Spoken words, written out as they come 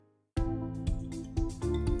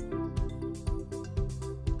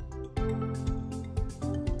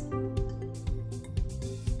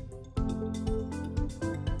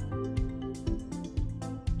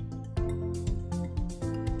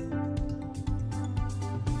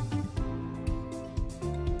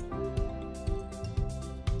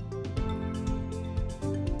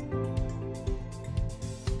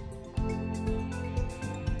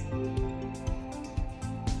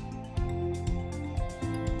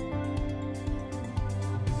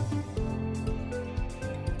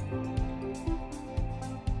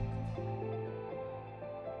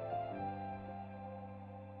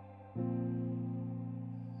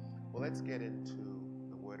let's get into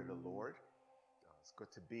the word of the Lord. It's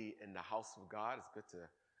good to be in the house of God. It's good to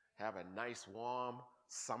have a nice, warm,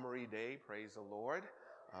 summery day. Praise the Lord.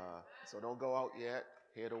 So don't go out yet.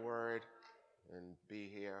 Hear the word and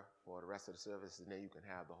be here for the rest of the service, and then you can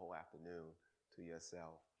have the whole afternoon to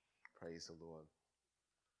yourself. Praise the Lord.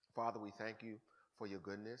 Father, we thank you for your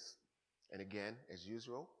goodness. And again, as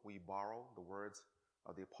usual, we borrow the words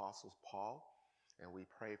of the Apostle Paul. And we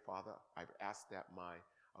pray, Father, I've asked that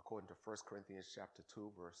according to 1 Corinthians chapter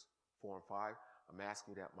 2, verse 4 and 5, I'm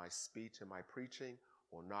asking that my speech and my preaching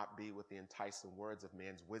will not be with the enticing words of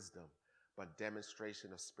man's wisdom, but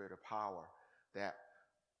demonstration of spirit of power, that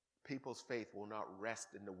people's faith will not rest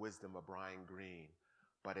in the wisdom of Brian Green,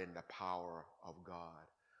 but in the power of God.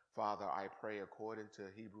 Father, I pray according to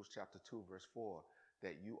Hebrews chapter 2, verse 4,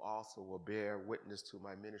 that you also will bear witness to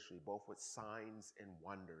my ministry, both with signs and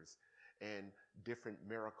wonders and different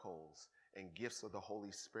miracles and gifts of the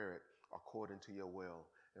Holy Spirit according to your will.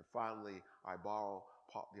 And finally, I borrow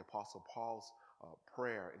the Apostle Paul's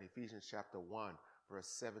prayer in Ephesians chapter 1, verse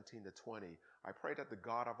 17 to 20. I pray that the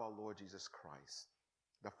God of our Lord Jesus Christ,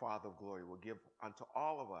 the Father of glory, will give unto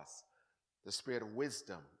all of us the spirit of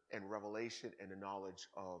wisdom and revelation and the knowledge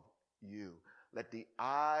of you. Let the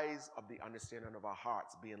eyes of the understanding of our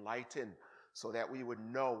hearts be enlightened so that we would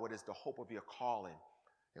know what is the hope of your calling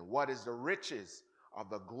and what is the riches of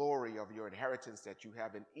the glory of your inheritance that you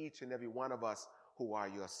have in each and every one of us who are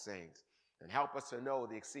your saints. And help us to know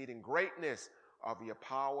the exceeding greatness of your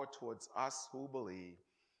power towards us who believe.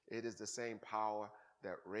 It is the same power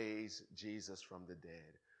that raised Jesus from the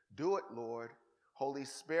dead. Do it, Lord. Holy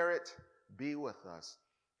Spirit, be with us.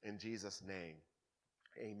 In Jesus' name,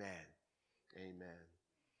 amen. Amen.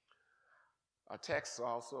 Our text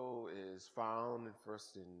also is found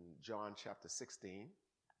first in John chapter 16,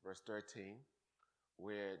 verse 13,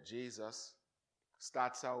 where Jesus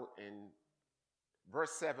starts out in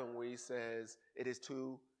verse 7, where he says, it is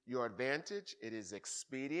to your advantage, it is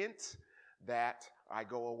expedient that I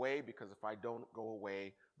go away, because if I don't go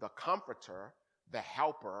away, the Comforter, the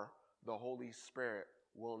Helper, the Holy Spirit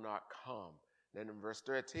will not come. Then in verse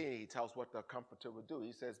 13, he tells what the Comforter would do.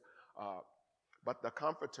 He says, but the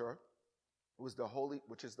Comforter was the Holy,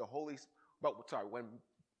 which is the Holy,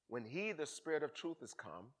 when he, the Spirit of truth, is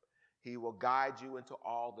come, he will guide you into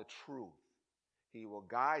all the truth. He will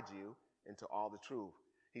guide you into all the truth.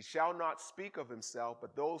 He shall not speak of himself,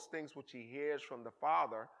 but those things which he hears from the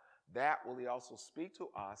Father, that will he also speak to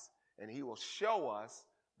us, and he will show us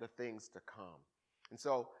the things to come. And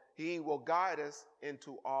so he will guide us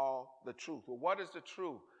into all the truth. Well, what is the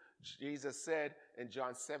truth? Jesus said in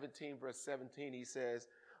John 17, verse 17, he says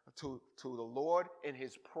to the Lord in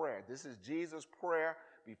his prayer. This is Jesus' prayer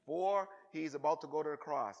before he's about to go to the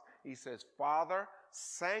cross. He says, Father,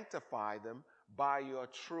 sanctify them by your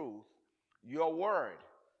truth. Your word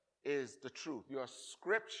is the truth. Your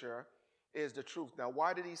scripture is the truth. Now,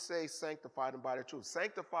 why did he say sanctify them by the truth?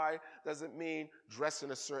 Sanctify doesn't mean dress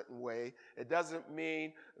in a certain way. It doesn't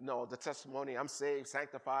mean, the testimony, I'm saved,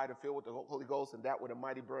 sanctified, and filled with the Holy Ghost, and that with a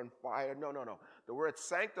mighty burning fire. No. The word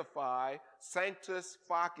sanctify, sanctus,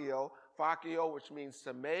 faccio, which means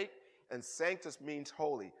to make, and sanctus means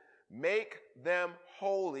holy. Make them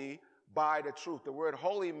holy by the truth. The word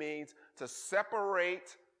holy means to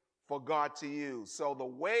separate for God to use. So the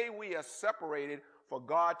way we are separated for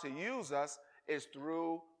God to use us is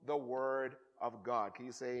through the word of God. Can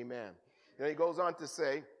you say amen? Then he goes on to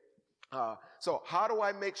say, so how do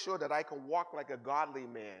I make sure that I can walk like a godly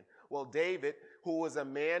man? Well, David, who was a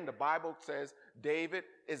man, the Bible says David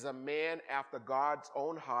is a man after God's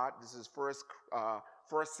own heart. This is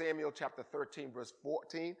First Samuel chapter 13, verse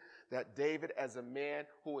 14, that David as a man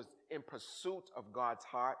who was in pursuit of God's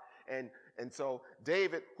heart. And so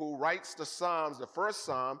David, who writes the Psalms, the first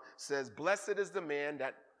Psalm says, blessed is the man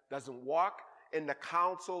that doesn't walk in the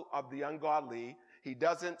counsel of the ungodly. He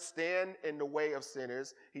doesn't stand in the way of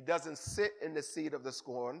sinners. He doesn't sit in the seat of the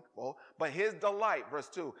scornful. But his delight, verse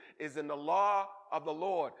 2, is in the law of the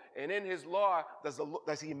Lord. And in his law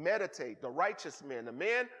does he meditate, the righteous man, the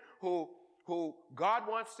man who God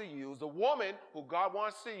wants to use, the woman who God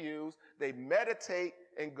wants to use. They meditate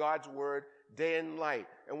in God's word day and night.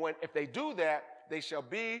 And if they do that, they shall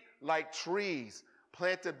be like trees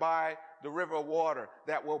planted by the river of water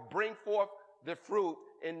that will bring forth the fruit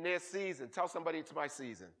in their season. Tell somebody it's my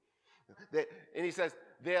season. And he says,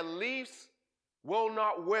 their leaves will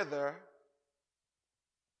not wither,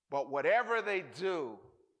 but whatever they do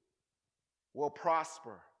will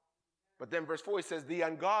prosper. But then verse 4, he says, the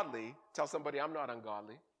ungodly, tell somebody I'm not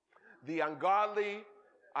ungodly. The ungodly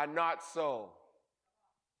are not so.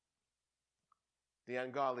 The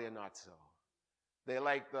ungodly are not so. They're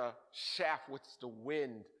like the shaft which the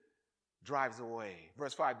wind drives away.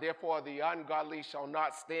 Verse 5, therefore the ungodly shall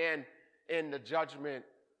not stand in the judgment,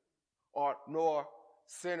 nor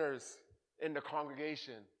sinners in the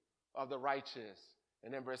congregation of the righteous.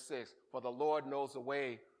 And then verse 6, for the Lord knows the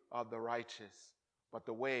way of the righteous, but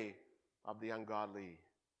the way of the ungodly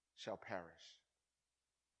shall perish.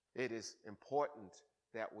 It is important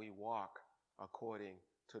that we walk according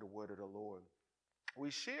to the word of the Lord. We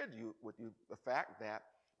shared with you the fact that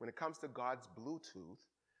when it comes to God's Bluetooth,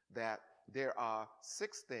 that there are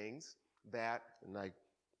 6 things that, and I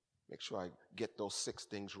make sure I get those 6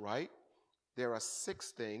 things right. There are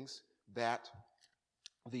 6 things that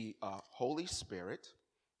the Holy Spirit,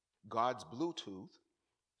 God's Bluetooth,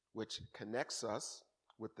 which connects us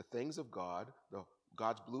with the things of God,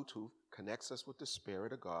 God's Bluetooth connects us with the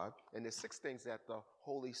Spirit of God, and there's 6 things that the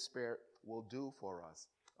Holy Spirit will do for us.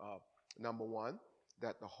 Number 1,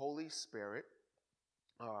 that the Holy Spirit,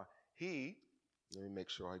 let me make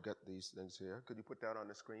sure I got these things here. Could you put that on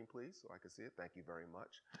the screen, please, so I can see it? Thank you very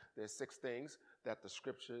much. There's 6 things that the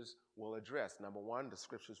Scriptures will address. Number 1, the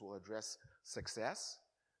Scriptures will address success.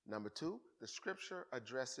 Number 2, the Scripture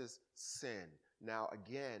addresses sin. Now,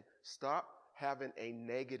 again, stop having a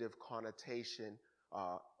negative connotation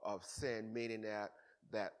of sin, meaning that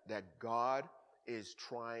God is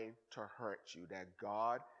trying to hurt you, that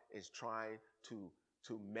God is trying to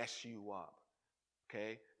mess you up.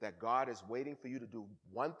 Okay, that God is waiting for you to do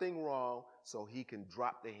one thing wrong so he can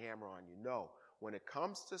drop the hammer on you. No, when it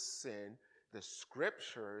comes to sin, the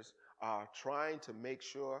Scriptures are trying to make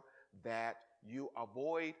sure that you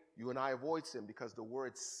and I avoid sin, because the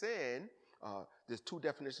word sin, there's 2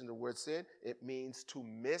 definitions of the word sin. It means to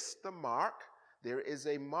miss the mark. There is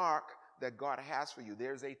a mark that God has for you.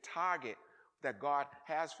 There's a target that God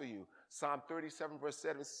has for you. Psalm 37 verse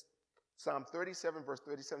 37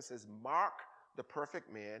 says, mark the perfect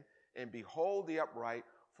man, and behold the upright,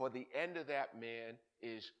 for the end of that man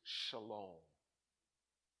is shalom.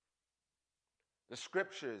 The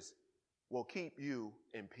Scriptures will keep you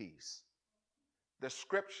in peace. The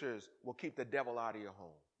Scriptures will keep the devil out of your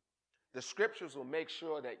home. The Scriptures will make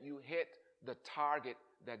sure that you hit the target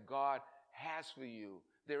that God has for you.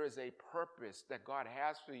 There is a purpose that God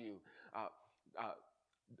has for you.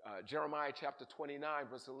 Jeremiah chapter 29,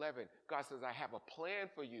 verse 11, God says, I have a plan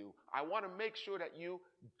for you. I want to make sure that you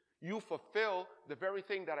fulfill the very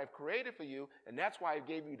thing that I've created for you, and that's why I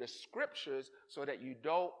gave you the Scriptures, so that you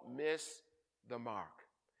don't miss the mark.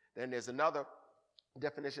 Then there's another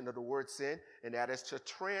definition of the word sin, and that is to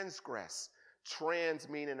transgress. Trans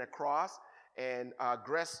meaning across, and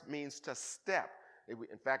gress means to step.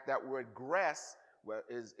 In fact, that word gress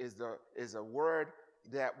is a word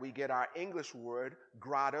that we get our English word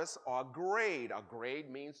gradus or grade. A grade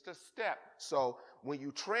means to step. So when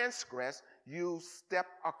you transgress, you step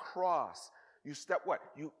across. You step what?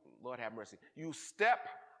 Lord have mercy. You step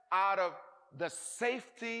out of the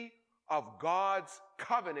safety of God's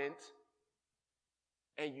covenant,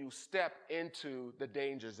 and you step into the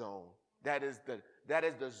danger zone. That is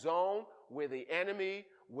the zone where the enemy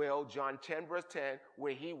will, John 10 verse 10,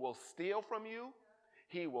 where he will steal from you,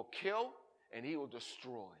 he will kill, and he will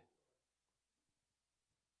destroy.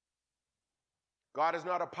 God is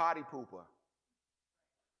not a party pooper.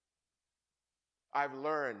 I've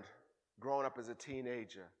learned growing up as a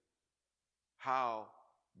teenager how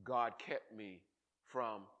God kept me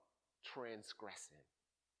from transgressing.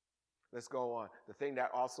 Let's go on. The thing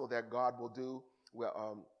that also that God will do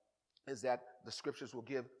is that the Scriptures will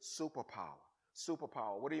give superpower.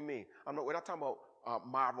 Superpower. What do you mean? We're not talking about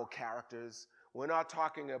Marvel characters. We're not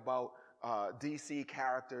talking about DC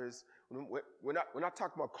characters. We're not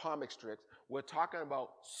talking about comic strips. We're talking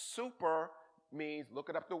about super means, look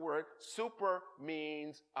it up the word, super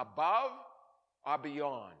means above or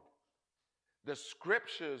beyond. The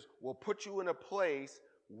Scriptures will put you in a place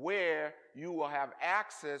where you will have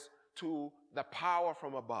access to the power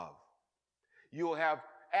from above. You will have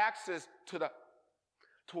access to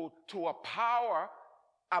a power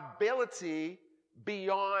ability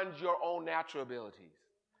beyond your own natural abilities.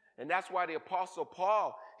 And that's why the Apostle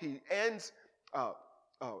Paul, he ends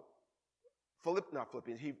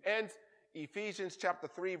he ends Ephesians chapter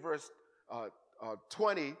 3 verse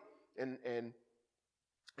 20, and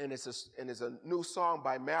it's a new song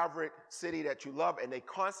by Maverick City that you love, and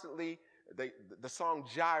the song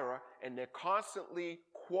Jireh, and they're constantly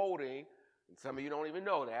quoting, and some of you don't even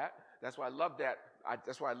know that. That's why I love that.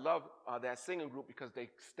 That's why I love that singing group, because they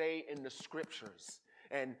stay in the Scriptures.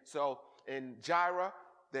 And so in Jireh,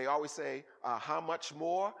 they always say, how much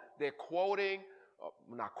more? They're quoting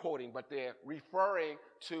not quoting, but they're referring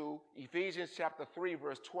to Ephesians chapter 3,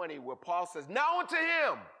 verse 20, where Paul says, now unto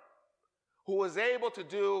him who is able to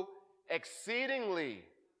do exceedingly,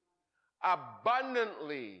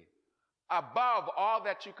 abundantly, above all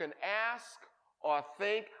that you can ask or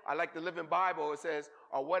think. I like the Living Bible. It says,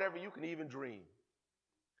 or whatever you can even dream.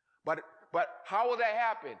 But how will that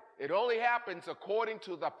happen? It only happens according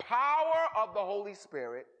to the power of the Holy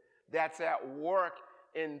Spirit that's at work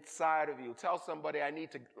inside of you. Tell somebody, I need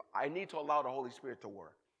to allow the Holy Spirit to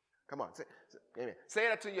work. Come on, amen. Say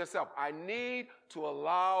that to yourself. I need to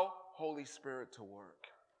allow Holy Spirit to work.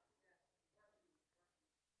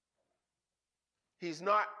 He's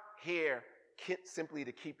not here simply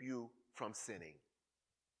to keep you from sinning.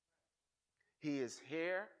 He is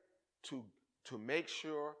here to make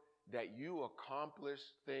sure that you accomplish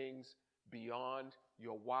things beyond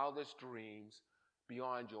your wildest dreams,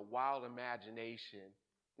 beyond your wild imagination.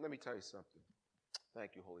 Let me tell you something.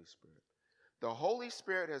 Thank you, Holy Spirit. The Holy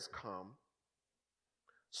Spirit has come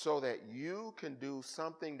so that you can do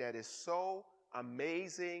something that is so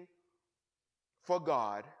amazing for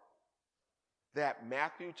God that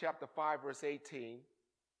Matthew chapter 5, verse 18,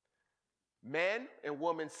 men and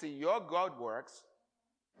women see your good works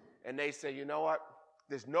and they say, you know what?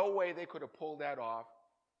 There's no way they could have pulled that off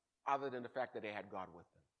other than the fact that they had God with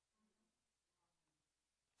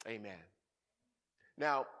them. Amen.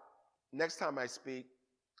 Now, next time I speak,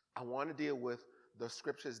 I want to deal with the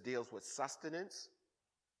scriptures deals with sustenance.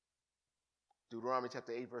 Deuteronomy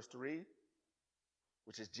chapter 8, verse 3,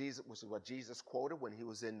 which is what Jesus quoted when he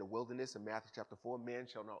was in the wilderness in Matthew chapter 4. Man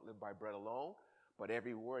shall not live by bread alone, but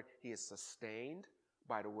every word. He is sustained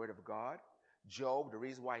by the word of God. Job, the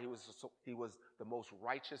reason why he was the most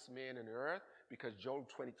righteous man in the earth, because Job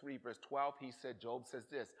 23, verse 12, Job says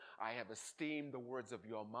this, I have esteemed the words of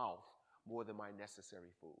your mouth more than my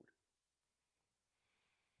necessary food.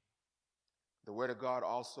 The word of God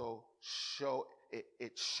also shows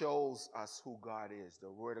us who God is.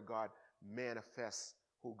 The word of God manifests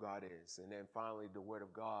who God is. And then finally, the word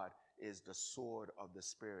of God is the sword of the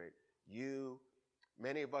Spirit.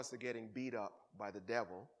 Many of us are getting beat up by the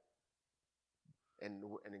devil. And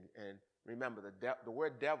remember, the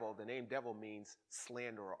word devil, the name devil means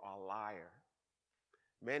slanderer or liar.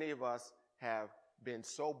 Many of us have been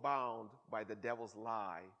so bound by the devil's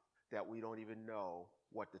lie that we don't even know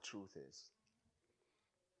what the truth is.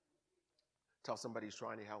 Tell somebody who's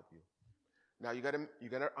trying to help you. Now you got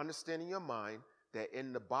to understand in your mind that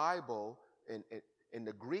in the Bible, in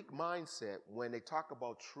the Greek mindset, when they talk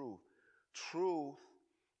about truth, truth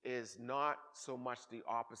is not so much the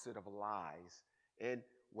opposite of lies. And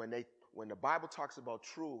when the Bible talks about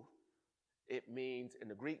truth, it means in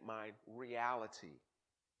the Greek mind reality.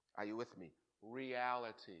 Are you with me?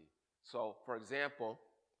 Reality. So, for example,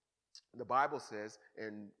 the Bible says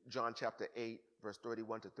in John chapter 8, verse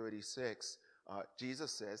 31 to 36,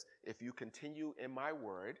 Jesus says, if you continue in my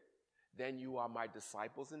word, then you are my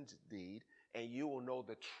disciples indeed, and you will know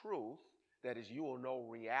the truth. That is, you will know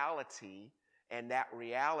reality, and that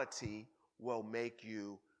reality will make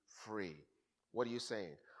you free. What are you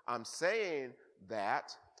saying? I'm saying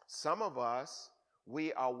that some of us,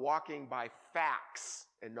 we are walking by facts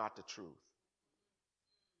and not the truth.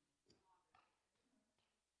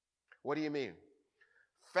 What do you mean?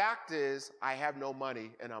 Fact is, I have no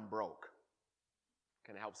money and I'm broke.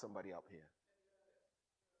 Can I help somebody up here?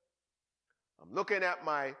 I'm looking at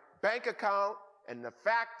my bank account and the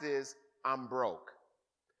fact is, I'm broke.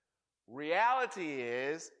 Reality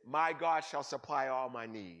is, my God shall supply all my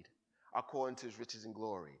need according to his riches and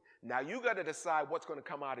glory. Now you got to decide what's going to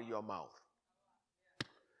come out of your mouth.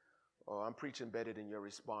 Oh, I'm preaching better than you're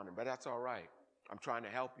responding, but that's all right. I'm trying to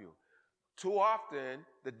help you. Too often,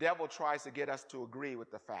 the devil tries to get us to agree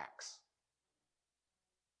with the facts.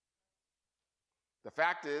 The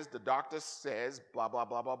fact is, the doctor says, blah, blah,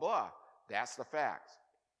 blah, blah, blah. That's the fact.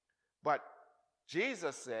 But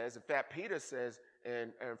Jesus says, in fact, Peter says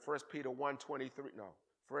in 1 Peter 1:23,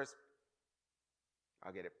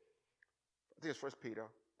 I'll get it. I think it's 1 Peter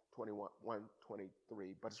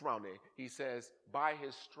 1:23, but it's around there. He says, by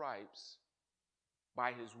his stripes,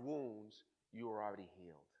 by his wounds, you are already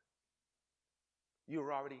healed. You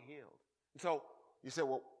are already healed. And so you say,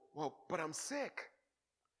 well, but I'm sick.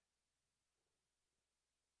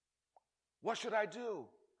 What should I do?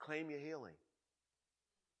 Claim your healing.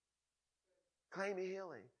 Claim your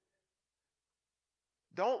healing.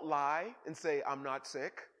 Don't lie and say, I'm not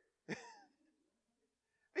sick.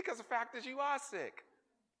 Because the fact is you are sick.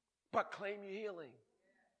 But claim your healing.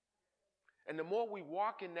 And the more we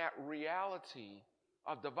walk in that reality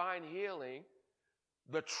of divine healing,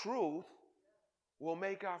 the truth will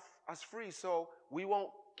make us free, so we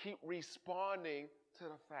won't keep responding to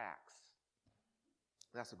the facts.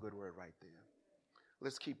 That's a good word right there.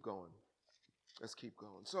 Let's keep going. Let's keep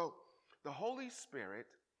going. So the Holy Spirit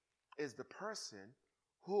is the person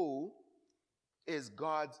who is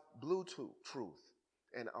God's Bluetooth truth.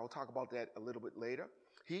 And I'll talk about that a little bit later.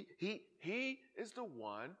 He is the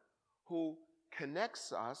one who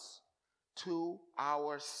connects us to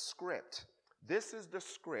our script. This is the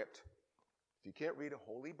script. If you can't read a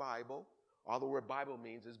Holy Bible, all the word Bible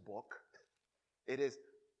means is book. It is,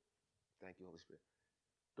 thank you, Holy Spirit.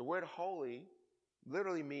 The word holy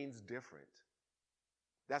literally means different.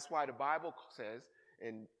 That's why the Bible says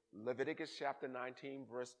in Leviticus chapter 19,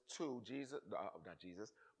 verse 2,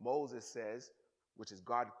 Moses says, which is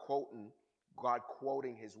God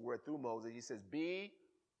quoting his word through Moses, he says, be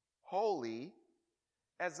holy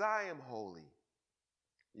as I am holy.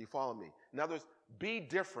 You follow me? In other words, be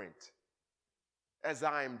different as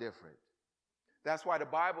I am different. That's why the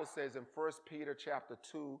Bible says in 1 Peter chapter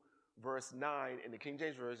 2, verse 9 in the King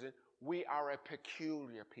James Version, we are a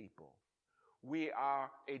peculiar people. We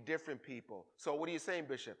are a different people. So what are you saying,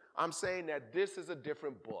 Bishop? I'm saying that this is a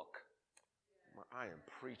different book. I am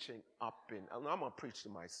preaching up in, I'm going to preach to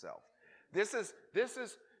myself. This is,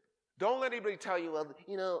 don't let anybody tell you,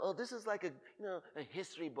 well, this is like a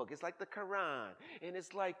history book. It's like the Quran. And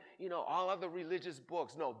it's like, all other religious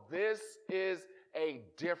books. No, this is a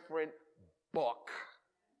different book.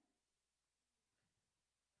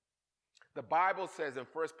 The Bible says in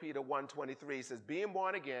 1 Peter 1:23, it says, being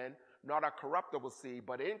born again, not a corruptible seed,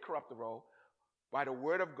 but incorruptible, by the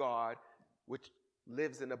word of God, which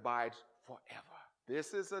lives and abides forever.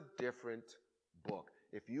 This is a different book.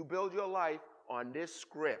 If you build your life on this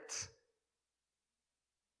script,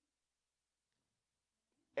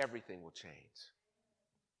 everything will change.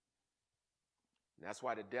 And that's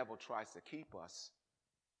why the devil tries to keep us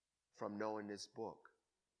from knowing this book.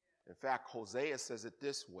 In fact, Hosea says it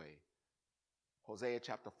this way. Hosea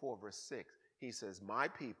chapter 4, verse 6. He says, my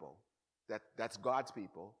people, that's God's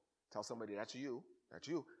people. Tell somebody, that's you. That's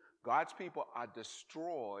you. God's people are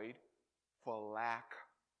destroyed for lack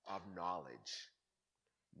of knowledge.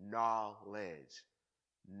 Knowledge.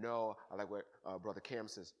 No, I like what Brother Cam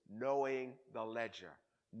says, knowing the ledger,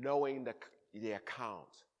 knowing the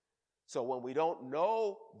account. So when we don't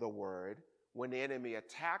know the word, when the enemy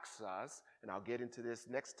attacks us, and I'll get into this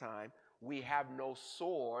next time, we have no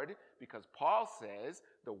sword, because Paul says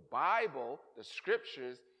the Bible, the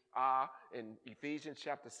scriptures are, in Ephesians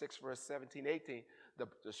chapter 6, verse 17, 18,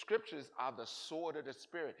 the scriptures are the sword of the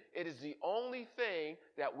Spirit. It is the only thing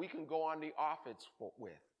that we can go on the offense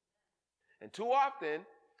with. And too often,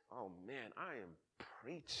 oh man, I am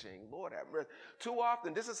preaching, Lord have mercy. Too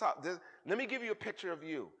often, let me give you a picture of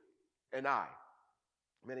you and I,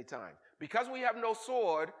 many times. Because we have no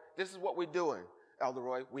sword, this is what we're doing, Elder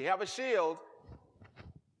Roy. We have a shield.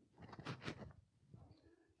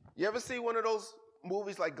 You ever see one of those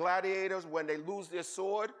movies like Gladiators when they lose their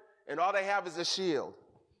sword and all they have is a shield?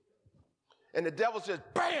 And the devil says,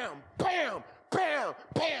 bam, bam, bam,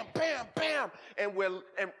 bam, bam, bam. And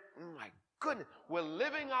my goodness, we're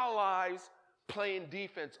living our lives playing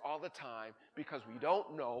defense all the time because we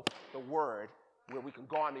don't know the word where we can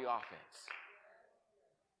go on the offense.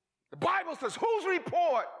 The Bible says, whose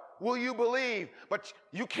report will you believe? But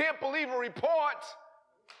you can't believe a report.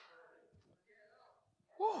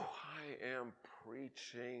 Whew, I am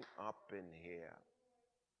preaching up in here.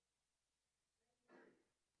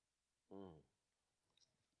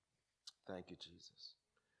 Thank you, Jesus.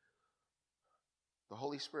 The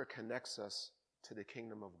Holy Spirit connects us to the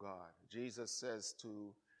kingdom of God. Jesus says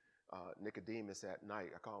to Nicodemus at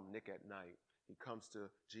night, I call him Nick at night, he comes to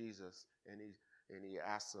Jesus and he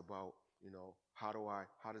asks about, how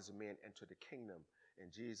does a man enter the kingdom?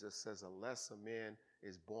 And Jesus says, unless a man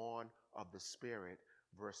is born of the Spirit,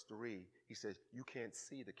 verse 3, he says, you can't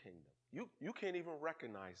see the kingdom. You can't even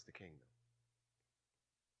recognize the kingdom.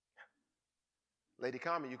 Lady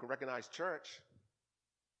Carmen, you can recognize church,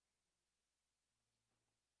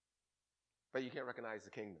 but you can't recognize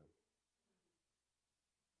the kingdom.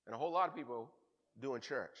 And a whole lot of people doing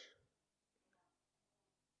church.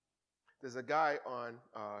 There's a guy on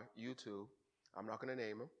YouTube. I'm not going to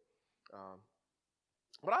name him,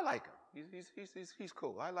 but I like him. He's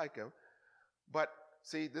cool. I like him. But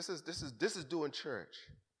see, this is doing church.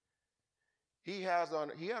 He had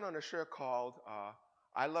on a shirt called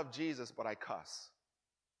 "I love Jesus, but I cuss."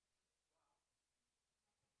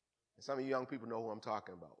 And some of you young people know who I'm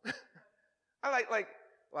talking about. I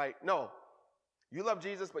like no, you love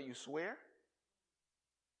Jesus, but you swear.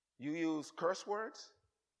 You use curse words.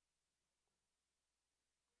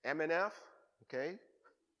 M and F, Okay?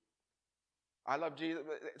 I love Jesus.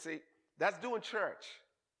 See, that's doing church.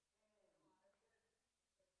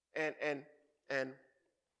 And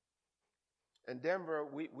Denver,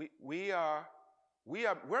 we're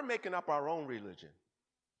making up our own religion.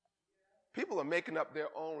 People are making up their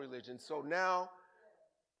own religion. So now,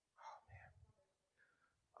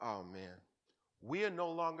 oh man, we are no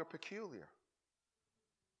longer peculiar.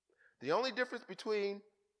 The only difference between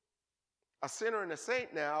a sinner and a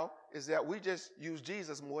saint now is that we just use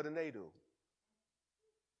Jesus more than they do.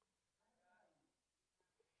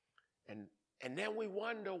 And then we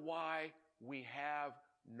wonder why we have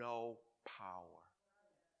no power.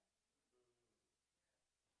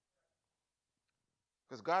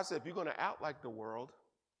 Because God said, if you're going to act like the world,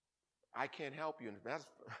 I can't help you. And that's,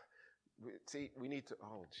 see, we need to,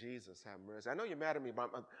 oh, Jesus, have mercy. I know you're mad at me,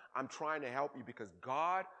 but I'm trying to help you because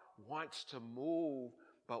God wants to move,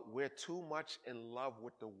 but we're too much in love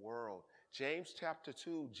with the world. James chapter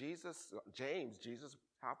 2, Jesus,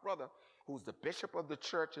 half-brother, who's the bishop of the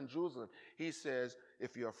church in Jerusalem, he says,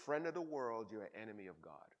 if you're a friend of the world, you're an enemy of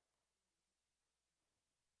God.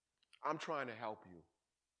 I'm trying to help you.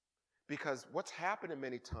 Because what's happening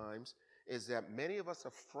many times is that many of us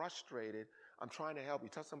are frustrated. I'm trying to help you.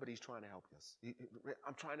 Tell somebody he's trying to help us.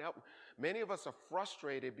 I'm trying to help you. Many of us are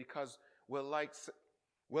frustrated because we're like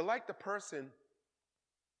the person,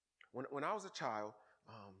 when I was a child,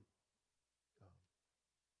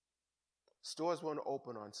 stores weren't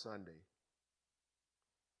open on Sunday.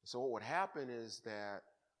 So what would happen is that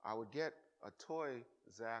I would get a toy,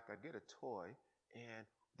 Zach, I'd get a toy, and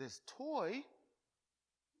this toy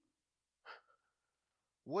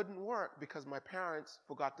wouldn't work because my parents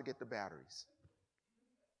forgot to get the batteries.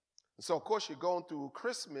 So, of course, you're going through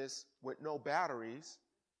Christmas with no batteries,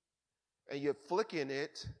 and you're flicking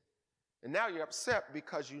it, and now you're upset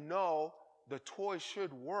because you know the toy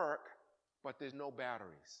should work, but there's no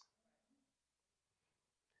batteries.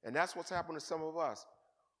 And that's what's happened to some of us.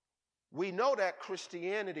 We know that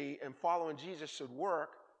Christianity and following Jesus should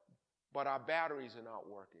work, but our batteries are not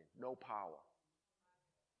working. No power.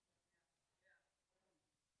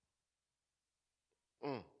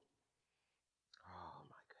 Oh,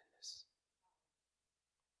 my goodness.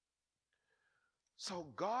 So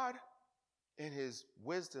God, in his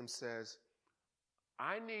wisdom, says,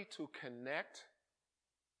 I need to connect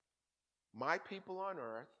my people on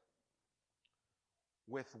earth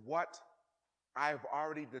with what I've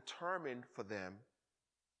already determined for them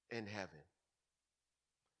in heaven.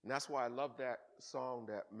 And that's why I love that song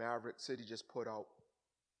that Maverick City just put out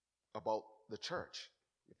about the church.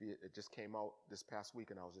 It just came out this past week,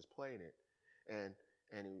 and I was just playing it. And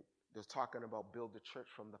he was talking about build the church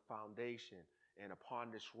from the foundation. And upon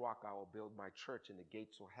this rock I will build my church, and the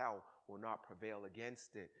gates of hell will not prevail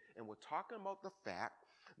against it. And we're talking about the fact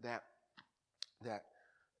that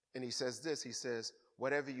and he says this, he says,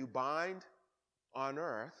 whatever you bind on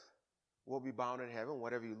earth will be bound in heaven.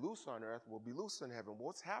 Whatever you loose on earth will be loose in heaven.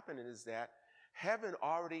 What's happening is that heaven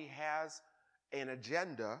already has an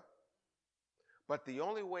agenda, but the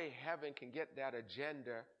only way heaven can get that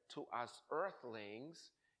agenda to us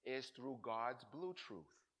earthlings is through God's blue truth.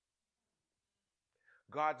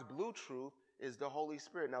 God's blue truth is the Holy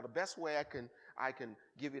Spirit. Now, the best way I can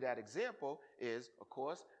give you that example is, of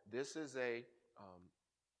course, this is a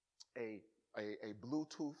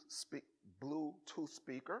Bluetooth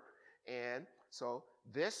speaker, and so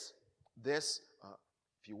this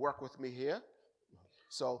if you work with me here,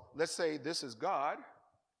 so let's say this is God,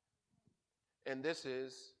 and this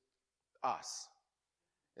is us,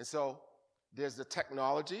 and so there's the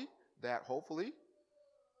technology that hopefully,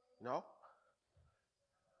 no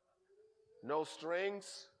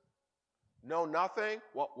strings, no nothing.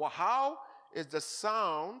 Well, how is the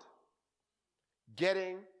sound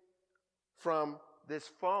getting from this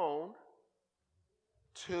phone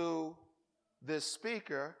to this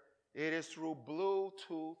speaker? It is through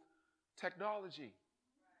Bluetooth technology.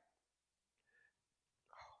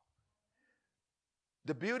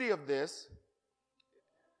 The beauty of this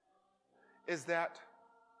is that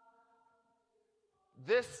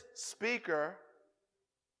this speaker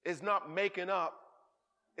is not making up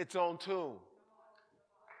its own tune.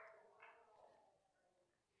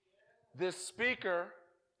 This speaker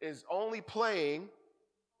is only playing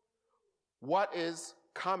what is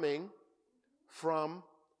coming from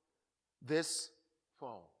this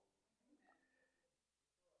phone.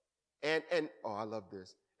 And oh, I love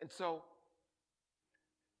this. And so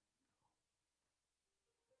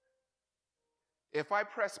if I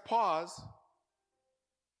press pause,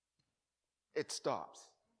 it stops.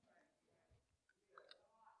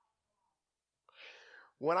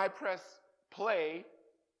 When I press play,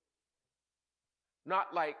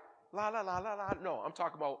 Not like la, la, la, la, la. No, I'm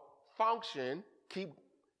talking about function, keep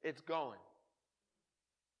it going.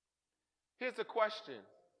 Here's the question.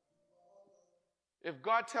 If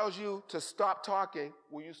God tells you to stop talking,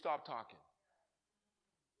 will you stop talking?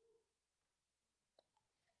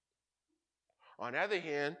 On the other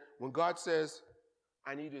hand, when God says,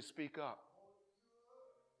 I need you to speak up,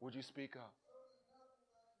 would you speak up?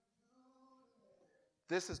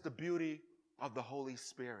 This is the beauty of the Holy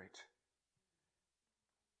Spirit,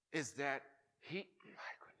 is that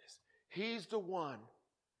He's the one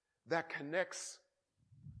that connects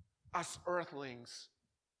us earthlings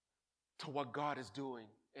to what God is doing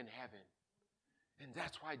in heaven. And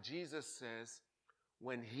that's why Jesus says,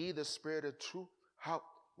 when He, the Spirit of truth,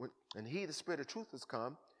 when He, the Spirit of truth, has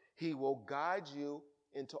come, He will guide you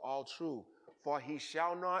into all truth. For He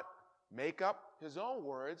shall not make up His own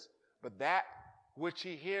words, but that which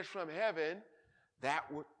He hears from heaven, that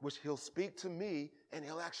which He'll speak to me, and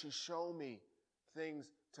He'll actually show me things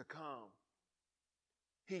to come.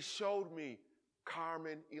 He showed me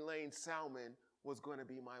Carmen Elaine Salmon was going to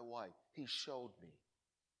be my wife. He showed me.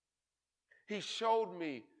 He showed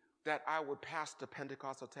me that I would pastor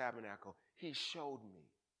Pentecostal Tabernacle. He showed me.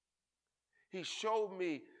 He showed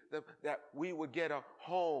me that we would get a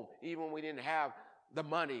home even when we didn't have the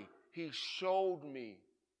money. He showed me.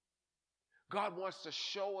 God wants to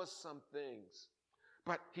show us some things,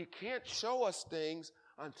 but He can't show us things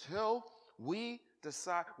until we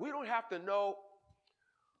decide. We don't have to know,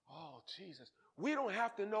 oh, Jesus. We don't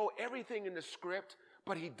have to know everything in the script,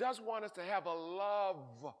 but He does want us to have a love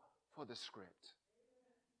for the script.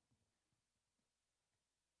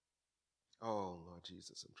 Oh, Lord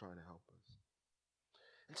Jesus, I'm trying to help us.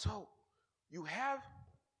 And so, you have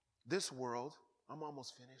this world. I'm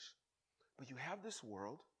almost finished. But you have this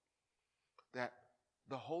world that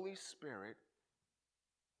the Holy Spirit,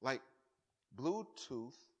 like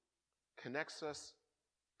Bluetooth, connects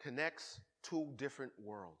two different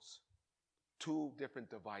worlds, two different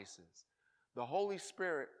devices. The Holy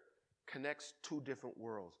Spirit connects two different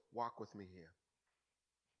worlds. Walk with me here.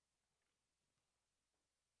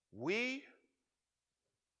 We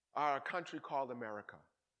are a country called America.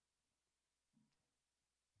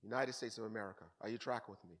 United States of America. Are you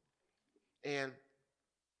tracking with me? And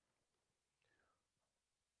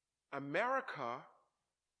America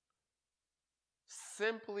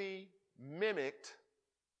simply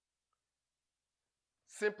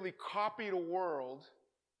copied a world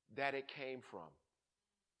that it came from.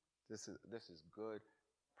 This is good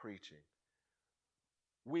preaching.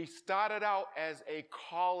 We started out as a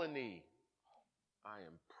colony. I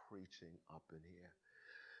am preaching up in here.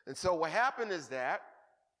 And so what happened is that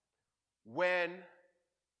when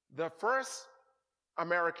the first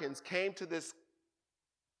Americans came to this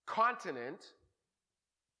continent,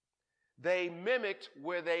 they mimicked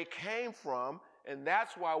where they came from, and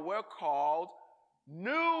that's why we're called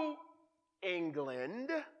New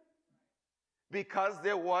England, because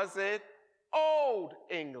there wasn't Old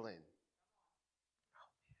England.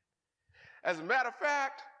 As a matter of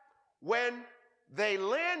fact, when they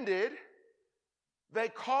landed, they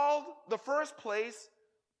called the first place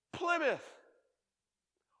Plymouth.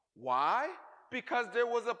 Why? Because there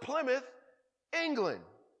was a Plymouth, England.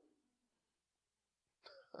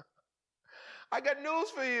 I got news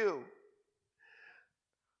for you.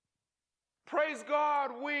 Praise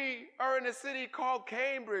God, we are in a city called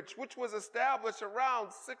Cambridge, which was established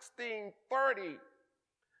around 1630.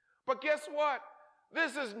 But guess what?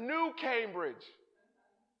 This is New Cambridge.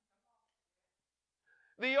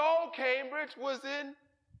 The old Cambridge was in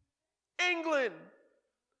England.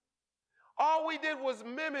 All we did was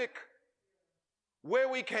mimic where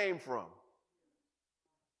we came from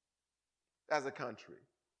as a country.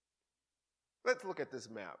 Let's look at this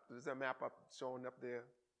map. Is that map showing up there?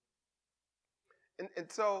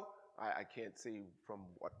 And so, I can't see from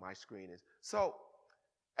what my screen is. So,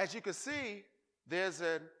 as you can see, there's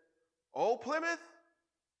an old Plymouth,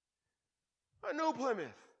 a new Plymouth.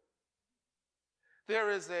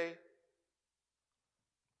 There is a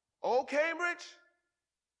old Cambridge,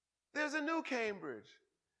 there's a new Cambridge.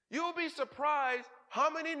 You'll be surprised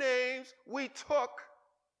how many names we took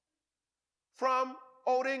from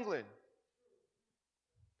Old England.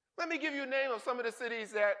 Let me give you a name of some of the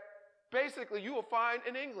cities that basically you will find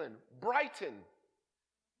in England. Brighton,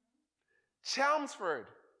 Chelmsford,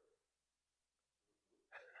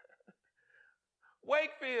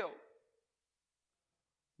 Wakefield,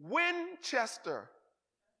 Winchester,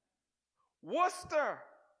 Worcester,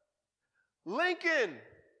 Lincoln,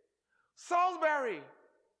 Salisbury.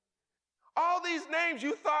 All these names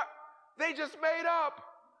you thought they just made up.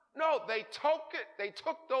 No, they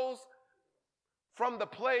took those from the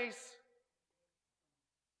place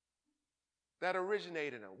that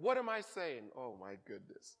originated them. What am I saying? Oh my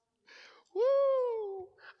goodness. Woo!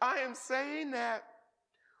 I am saying that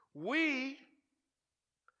we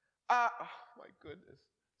are, oh my goodness.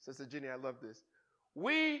 Sister Jenny, I love this.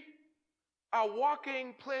 We are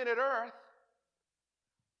walking planet Earth,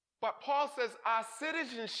 but Paul says our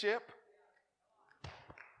citizenship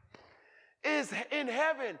is in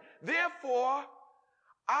heaven. Therefore,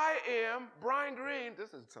 I am, Brian Green,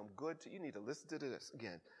 this is some good, you need to listen to this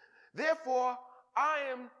again. Therefore, I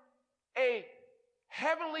am a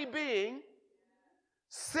heavenly being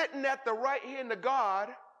sitting at the right hand of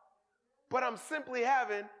God, but I'm simply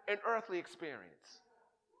having an earthly experience.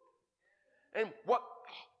 And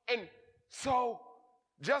so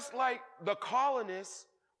just like the colonists,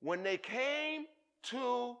 when they came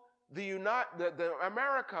to the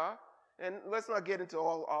America, and let's not get into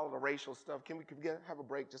all the racial stuff. Can we have a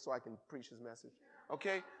break just so I can preach his message?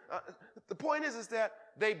 Okay? The point is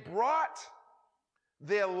that they brought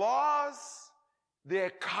their laws, their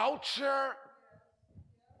culture,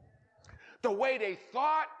 the way they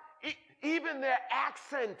thought, even their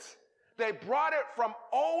accent. They brought it from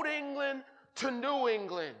Old England to New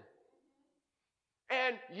England.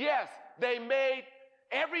 And yes, they made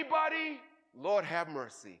everybody, Lord have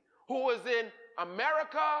mercy, who was in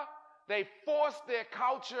America, they forced their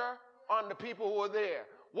culture on the people who were there.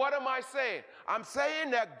 What am I saying? I'm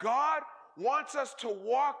saying that God wants us to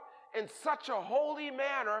walk in such a holy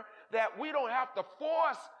manner that we don't have to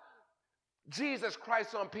force Jesus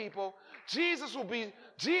Christ on people. Jesus in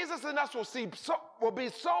us will be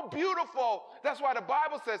so beautiful. That's why the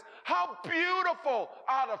Bible says, how beautiful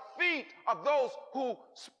are the feet of those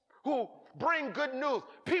who bring good news.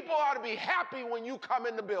 People ought to be happy when you come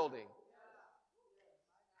in the building.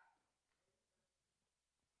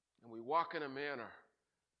 And we walk in a manner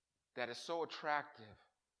that is so attractive,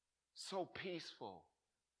 so peaceful,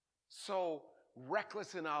 so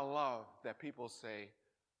reckless in our love that people say,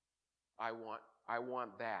 I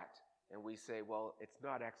want that. And we say, well, it's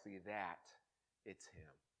not actually that, it's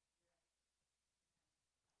him.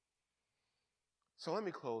 So let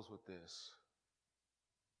me close with this.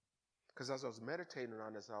 Because as I was meditating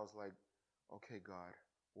on this, I was like, okay, God,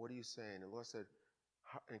 what are you saying? And the Lord said,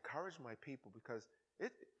 encourage my people, because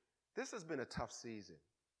this has been a tough season.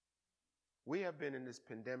 We have been in this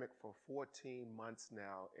pandemic for 14 months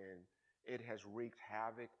now, and it has wreaked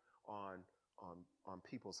havoc on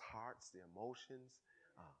people's hearts, their emotions.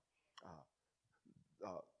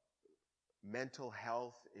 Mental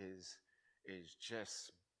health is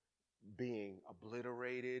just being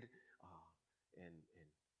obliterated.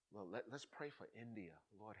 Let's pray for India.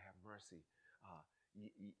 Lord have mercy.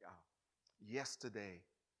 Yesterday,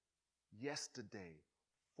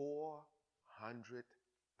 400,000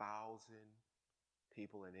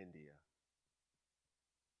 people in India.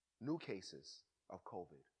 New cases of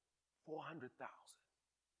COVID. 400,000.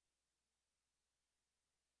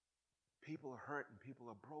 People are hurt and people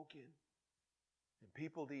are broken. And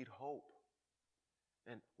people need hope.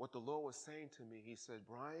 And what the Lord was saying to me, he said,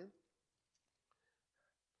 Brian,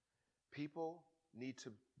 people need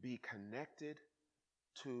to be connected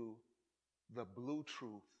to the blue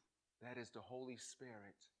truth, that is the Holy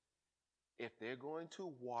Spirit, if they're going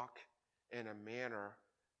to walk in a manner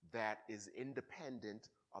that is independent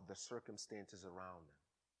of the circumstances around them.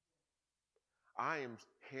 I am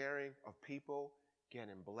hearing of people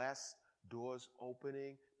getting blessed, doors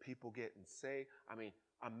opening, people getting saved. I mean,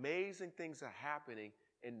 amazing things are happening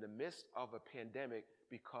in the midst of a pandemic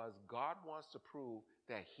because God wants to prove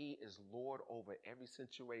that he is Lord over every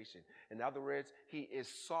situation. In other words, he is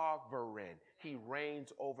sovereign. He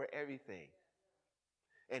reigns over everything.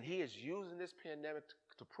 And he is using this pandemic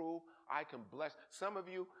to prove I can bless. Some of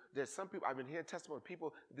you, there's some people, I've been hearing testimony of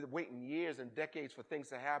people been waiting years and decades for things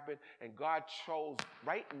to happen, and God chose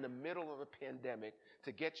right in the middle of a pandemic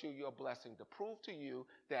to get you your blessing, to prove to you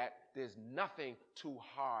that there's nothing too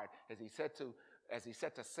hard. As he said to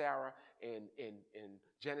Sarah in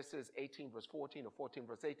Genesis 18 verse 14 or 14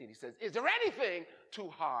 verse 18, he says, is there anything too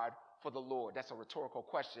hard for the Lord? That's a rhetorical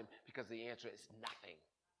question because the answer is nothing.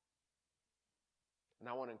 And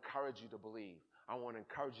I want to encourage you to believe. I want to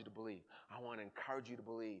encourage you to believe. I want to encourage you to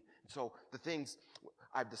believe. So the things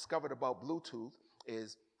I've discovered about Bluetooth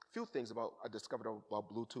is a few things I discovered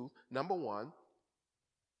about Bluetooth. Number one,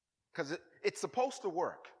 because it's supposed to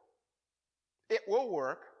work. It will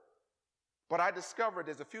work, but I discovered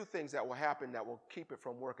there's a few things that will happen that will keep it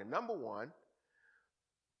from working. Number one,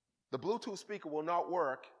 the Bluetooth speaker will not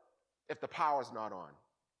work if the power's not on.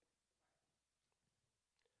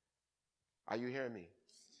 Are you hearing me?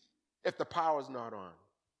 If the power's not on.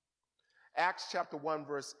 Acts chapter 1,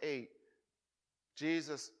 verse 8,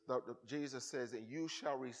 Jesus says that you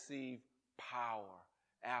shall receive power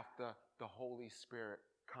after the Holy Spirit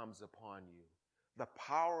comes upon you. The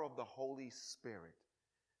power of the Holy Spirit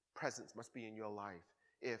presence must be in your life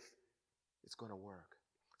if it's going to work.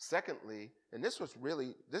 Secondly, and this is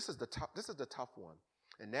the tough one,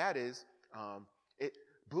 and that is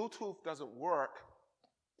Bluetooth doesn't work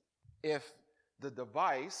if the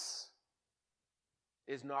device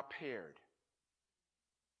is not paired.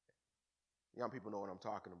 Young people know what I'm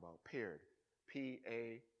talking about. Paired.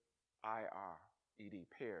 P-A-I-R-E-D.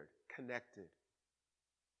 Paired. Connected.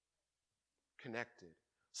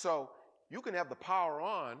 So you can have the power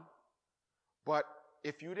on, but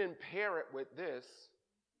if you didn't pair it with this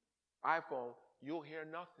iPhone, you'll hear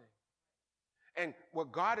nothing. And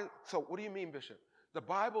so what do you mean, Bishop? The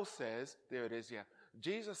Bible says, there it is, yeah.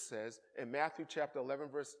 Jesus says in Matthew chapter 11,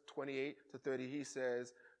 verse 28 to 30, he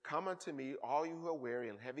says, come unto me, all you who are weary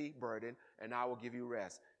and heavy burden, and I will give you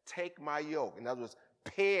rest. Take my yoke. In other words,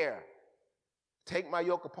 pair. Take my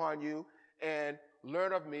yoke upon you and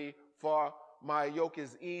learn of me, for my yoke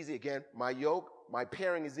is easy. Again, my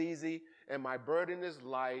pairing is easy, and my burden is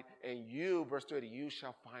light, and you, verse 30, you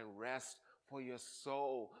shall find rest for your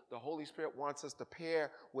soul. The Holy Spirit wants us to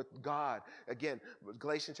pair with God. Again,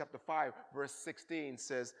 Galatians chapter 5, verse 16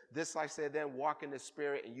 says, this I say then, walk in the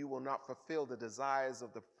Spirit, and you will not fulfill the desires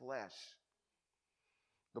of the flesh.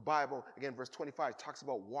 The Bible, again, verse 25, talks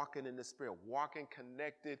about walking in the Spirit, walking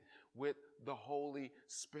connected with the Holy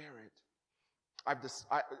Spirit. I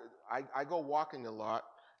go walking a lot,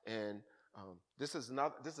 and this is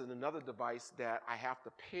another device that I have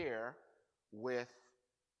to pair with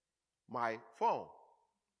my phone.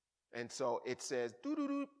 And so it says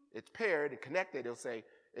doo-doo-doo, it's paired and connected. It'll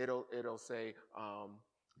say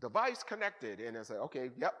device connected, and it'll say, okay,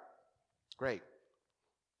 yep, great.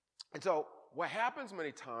 And so what happens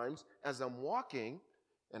many times as I'm walking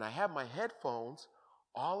and I have my headphones,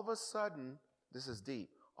 all of a sudden, this is deep,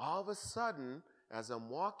 all of a sudden as I'm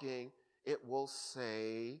walking, it will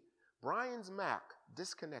say Brian's Mac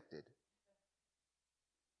disconnected.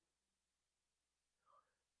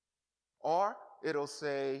 Or it'll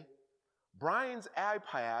say, Brian's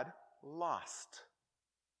iPad lost.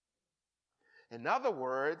 In other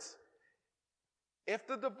words, if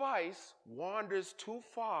the device wanders too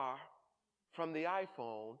far from the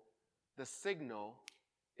iPhone, the signal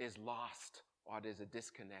is lost or there's a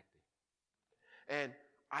disconnecting. And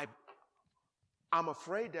I'm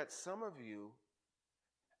afraid that some of you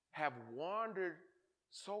have wandered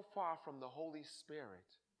so far from the Holy Spirit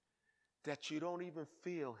that you don't even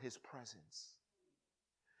feel his presence.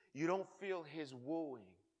 You don't feel his wooing.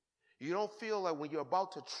 You don't feel like when you're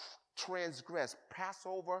about to transgress, cross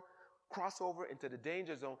over into the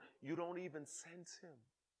danger zone, you don't even sense him.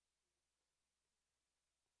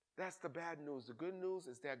 That's the bad news. The good news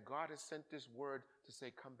is that God has sent this word to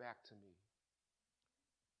say, come back to me.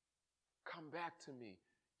 Come back to me.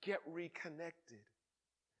 Get reconnected.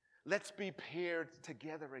 Let's be paired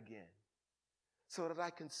together again, so that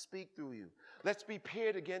I can speak through you. Let's be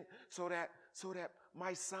paired again so that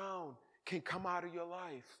my sound can come out of your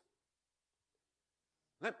life.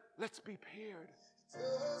 Let's be paired.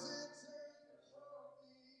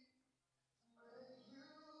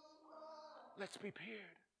 Let's be paired.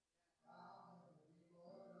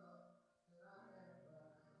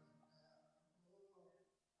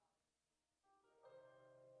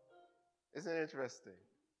 Isn't it interesting?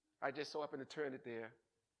 I just so happened to turn it there,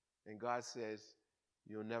 and God says,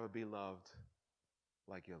 you'll never be loved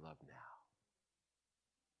like you're loved now.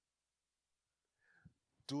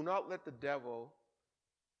 Do not let the devil,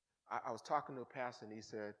 I was talking to a pastor, and he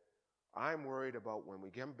said, I'm worried about when we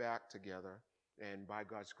get back together, and by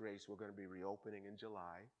God's grace, we're going to be reopening in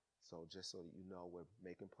July. So just so you know, we're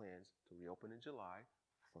making plans to reopen in July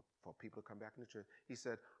for people to come back in the church. He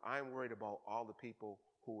said, I'm worried about all the people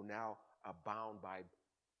who now are bound by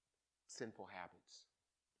sinful habits.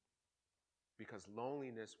 Because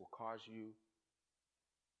loneliness will cause you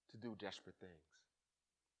to do desperate things.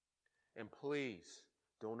 And please,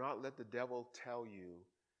 do not let the devil tell you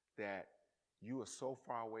that you are so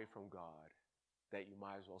far away from God that you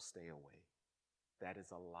might as well stay away. That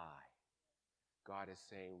is a lie. God is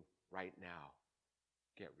saying right now,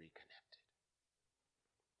 get reconnected.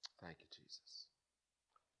 Thank you, Jesus.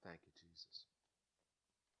 Thank you, Jesus.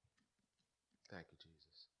 Thank you,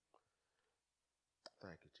 Jesus.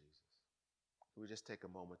 Thank you, Jesus. We just take a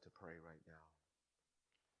moment to pray right now.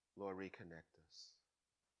 Lord, reconnect us.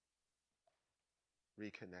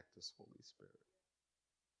 Reconnect us, Holy Spirit.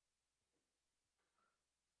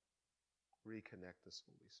 Reconnect us,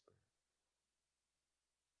 Holy Spirit.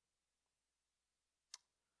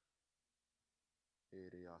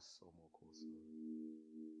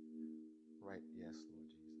 Right, yes, Lord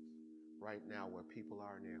Jesus. Right now, where people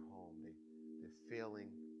are in their home, they're feeling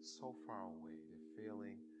so far away. They're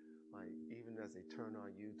feeling like, even as they turn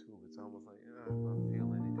on YouTube, it's almost like, I'm not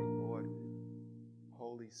feeling anything. Lord,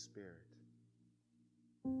 Holy Spirit,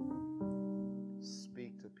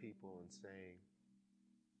 speak to people and saying,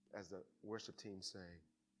 as the worship team saying,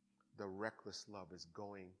 the reckless love is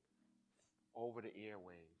going over the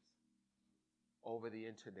airwaves, over the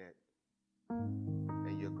internet,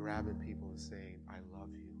 and you're grabbing people and saying, I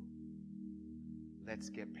love you. Let's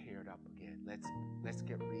get paired up again. Let's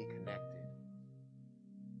get reconnected.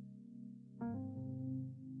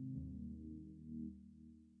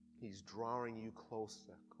 He's drawing you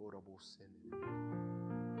closer.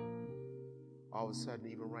 All of a sudden,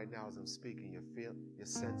 even right now as I'm speaking, you're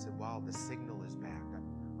sensing, wow, the signal is back.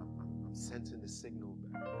 I'm sensing the signal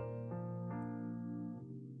back.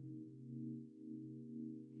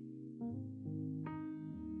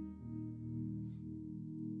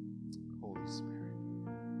 Holy Spirit.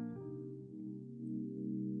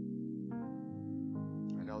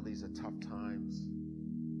 I know these are tough times.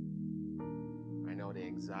 I know the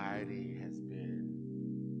anxiety has been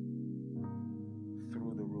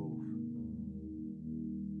through the roof.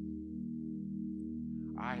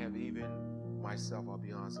 I have even myself, I'll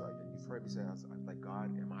be honest, like you've heard me say, I was like,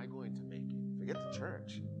 God, am I going to make it? Forget the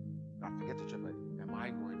church. Not forget the church, but am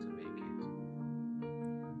I going to make it?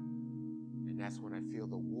 And that's when I feel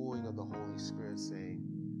the wooing of the Holy Spirit saying,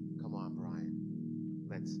 come on, Brian,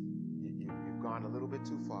 you've gone a little bit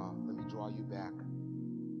too far. Let me draw you back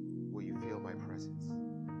where you feel my presence.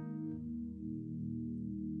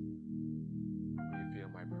 Where you feel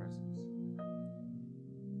my presence.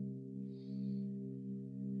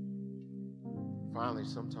 Finally,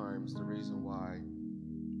 sometimes the reason why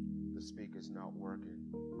the speaker's not working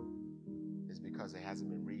is because it hasn't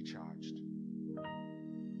been recharged.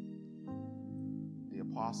 The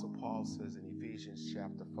Apostle Paul says in Ephesians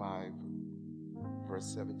chapter 5, verse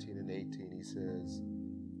 17 and 18, he says,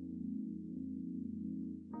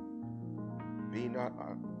 Be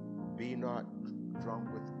not drunk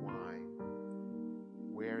with wine,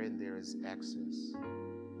 wherein there is excess,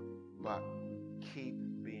 but keep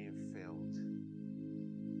being filled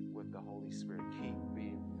with the Holy Spirit. Keep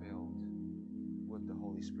being filled with the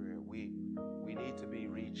Holy Spirit. We need to be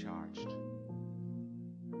recharged.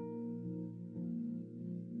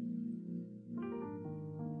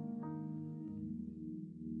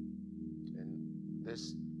 And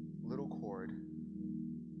this little cord,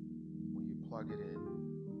 when you plug it in,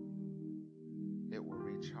 it will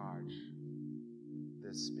recharge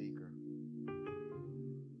this speaker.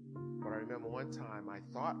 But I remember one time I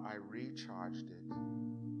thought I recharged it.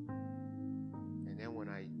 And then when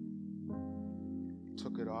I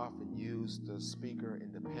took it off and used the speaker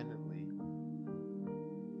independently,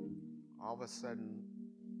 all of a sudden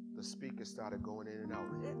the speaker started going in and out.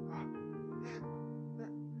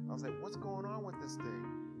 I was like, what's going on with this thing?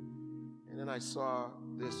 And then I saw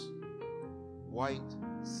this white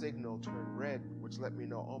signal turn red, which let me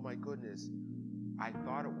know, oh my goodness, I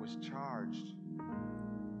thought it was charged,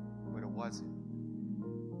 but it wasn't.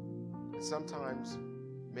 And sometimes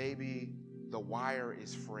maybe the wire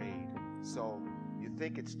is frayed. So you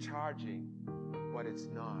think it's charging, but it's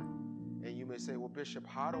not. And you may say, well, Bishop,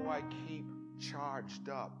 how do I keep charged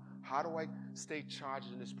up? How do I stay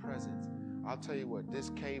charged in His presence? I'll tell you what, this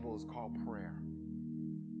cable is called prayer.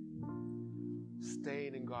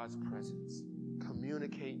 Staying in God's presence,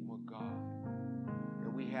 communicating with God.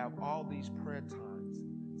 And we have all these prayer times,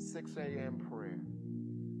 6 a.m. prayer,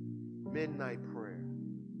 midnight prayer,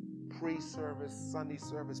 pre-service, Sunday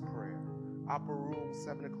service prayer, upper room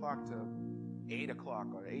 7 o'clock to 8 o'clock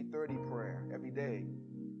or 8:30 prayer every day.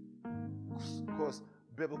 Of course,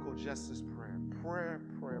 biblical justice prayer. Prayer.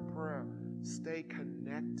 Stay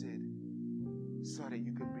connected so that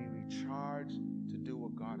you can be recharged to do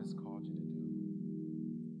what God has called you to do.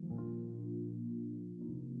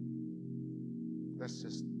 Let's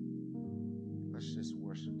just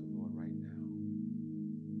worship the Lord right now.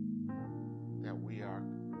 That we are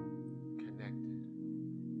connected.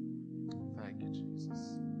 Thank you,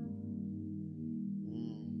 Jesus.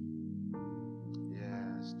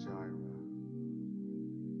 Yes, Jireh.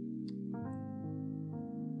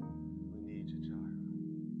 We need you, Jireh.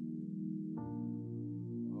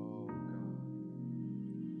 Oh, God.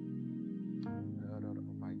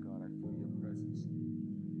 Oh, my God, I feel your presence.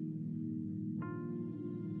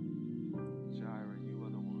 Jireh, you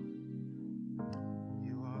are the one.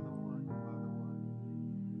 You are the one. You are the one.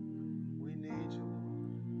 We need you,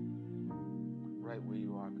 Lord. Right where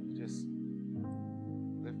you are, could you just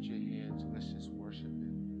lift your hands and let's just worship. worship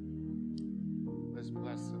Him. Let's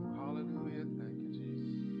bless Him. Hallelujah. Thank you,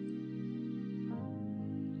 Jesus.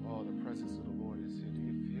 Oh, the presence of the Lord is here. Do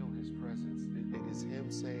you feel His presence? It is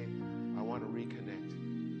Him saying, I want to reconnect.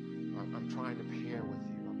 I'm trying to pair with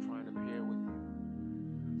you. I'm trying to pair with you.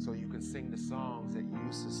 So you can sing the songs that you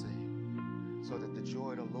used to sing. So that the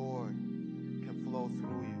joy of the Lord can flow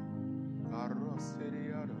through you.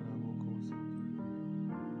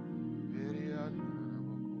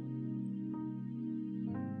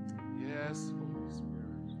 Yes, Holy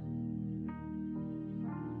Spirit.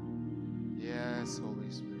 Yes, Holy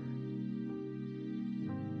Spirit.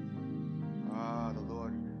 The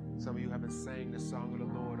Lord, some of you haven't sang the song of the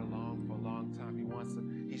Lord for a long time.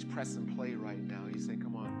 He's pressing play right now. He's saying,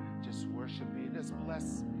 come on, just worship me. Just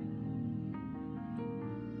bless me.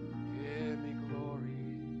 Give me glory.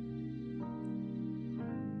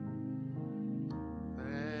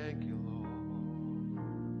 Thank you, Lord.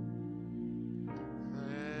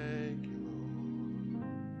 Thank you, Lord.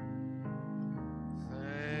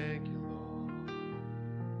 Thank you, Lord.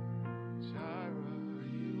 Jireh,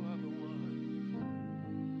 you are the one.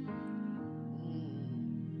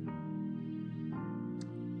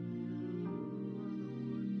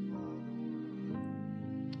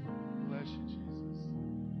 Bless you, Jesus.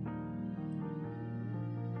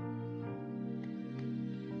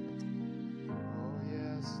 Oh,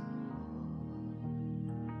 yes, Lord.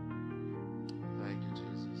 Thank you,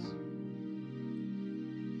 Jesus.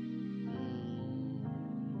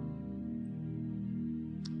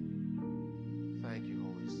 Thank you,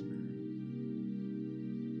 Holy Spirit.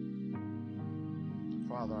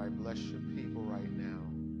 Father, I bless your people right now.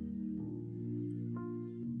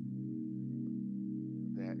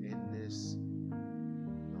 That in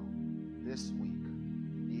this week,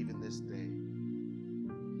 even this day,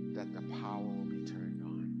 that the power will be turned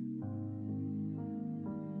on.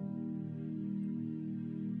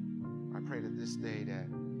 I pray that this day that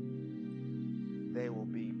they will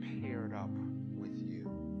be paired up with you.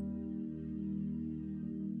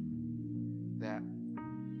 That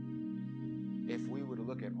if we were to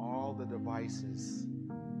look at all the devices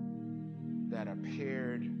that are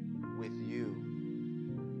paired with you,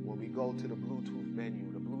 when we go to the Bluetooth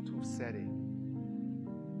menu, the Bluetooth setting,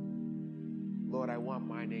 Lord, I want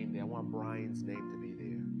my name there. I want Brian's name to be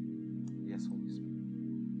there. Yes, Holy Spirit.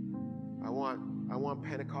 I want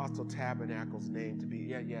Pentecostal Tabernacle's name to be,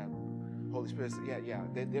 yeah. Holy Spirit, yeah.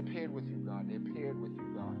 They're paired with you, God. They're paired with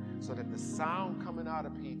you, God. So that the sound coming out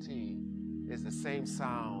of PT is the same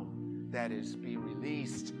sound that is being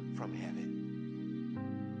released from heaven.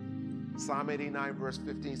 Psalm 89 verse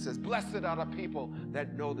 15 says, blessed are the people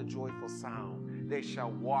that know the joyful sound. They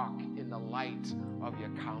shall walk in the light of your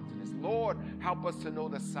countenance. Lord, help us to know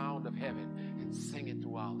the sound of heaven and sing it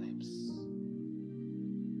through our lips.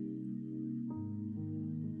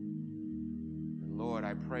 And Lord,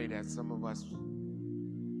 I pray that some of us who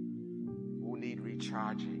need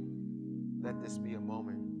recharging, let this be a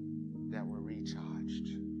moment that we're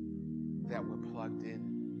recharged, that we're plugged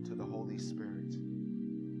in to the Holy Spirit,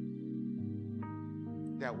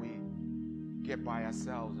 that we get by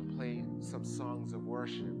ourselves and play some songs of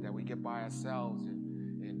worship, that we get by ourselves and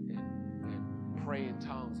pray in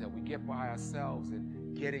tongues, that we get by ourselves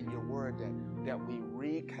and get in your word, that we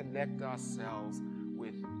reconnect ourselves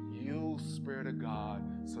with you, Spirit of God,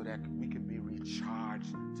 so that we can be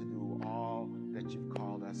recharged to do all that you've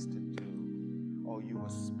called us to do. Oh, you are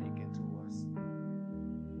speaking to us.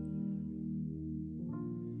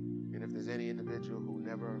 And if there's any individual who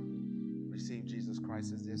never received Jesus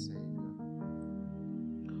Christ as their Savior,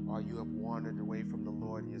 or you have wandered away from the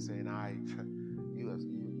Lord and you're saying,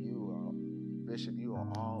 Bishop, you are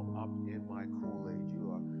all up in my Kool-Aid.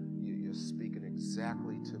 You're speaking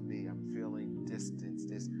exactly to me. I'm feeling distance,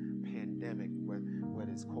 this pandemic,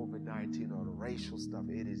 whether it's COVID-19 or the racial stuff,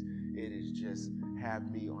 it is just have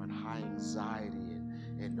me on high anxiety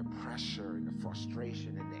and the pressure and the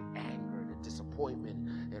frustration and the anger and the disappointment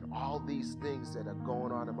and all these things that are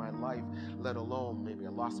going on in my life, let alone maybe I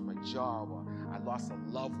lost my job or I lost a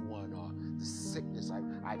loved one or the sickness.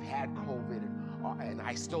 I've had COVID and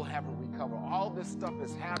I still haven't recovered. All this stuff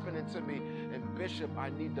is happening to me. And Bishop, I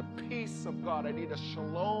need the peace of God. I need the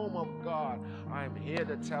shalom of God. I'm here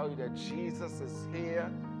to tell you that Jesus is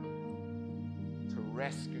here to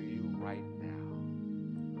rescue you right now.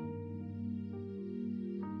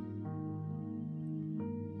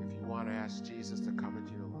 If you want to ask Jesus to come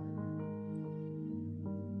into your life,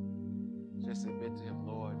 just admit to him,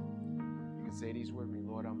 Lord, you can say these words with me,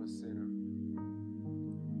 Lord, I'm a sinner.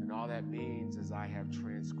 And all that means is I have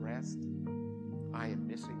transgressed. I am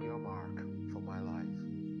missing your mark for my life.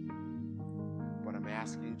 But I'm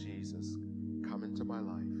asking you, Jesus, come into my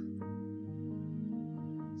life.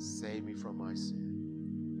 Save me from my sin.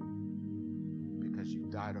 Because you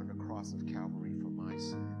died on the cross of Calvary for my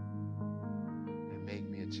sin. And make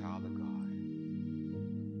me a child of God.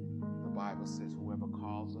 The Bible says whoever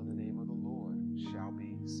calls on the name of the Lord shall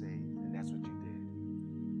be saved. And that's what you did.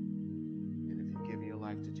 And if you give your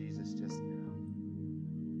life to Jesus just now,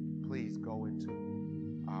 please go into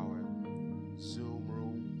our Zoom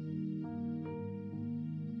room,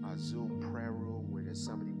 our Zoom prayer room, where there's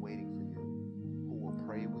somebody waiting for you, who will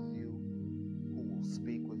pray with you, who will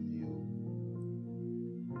speak with you,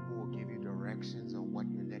 who will give you directions on what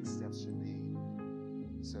your next steps should be,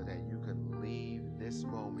 so that you can leave this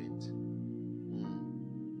moment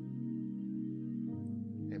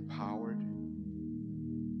empowered,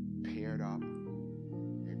 paired up,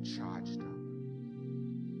 and charged up.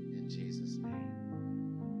 In Jesus' name.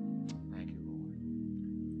 Thank you, Lord.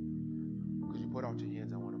 Could you put out your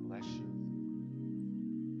hands? I want to bless you.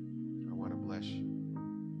 I want to bless you.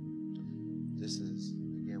 This is,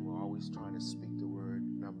 again, we're always trying to speak the word.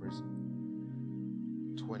 Numbers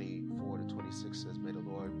 24 to 26 says, may the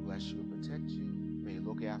Lord bless you and protect you. May he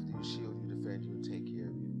look after you, shield you, defend you, and take care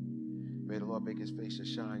of you. May the Lord make his face to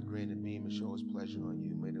shine, grin, and beam, and show his pleasure on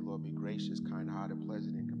you. May the Lord be gracious, kind-hearted,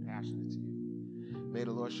 pleasant, and compassionate to you. May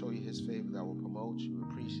the Lord show you his favor that will promote you,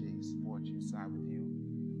 appreciate you, support you, side with you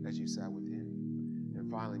as you side with him. And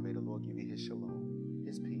finally, may the Lord give you his shalom,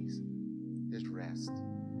 his peace, his rest,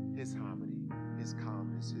 his harmony, his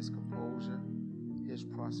calmness, his composure, his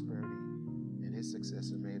prosperity, and his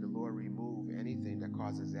success. And may the Lord remove anything that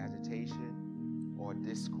causes agitation or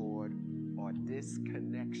discord or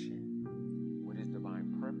disconnection with his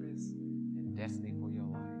divine purpose and destiny for your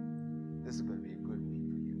life. This is going to be a good week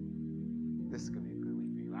for you. This is going to be a good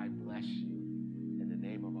week for you. I bless you.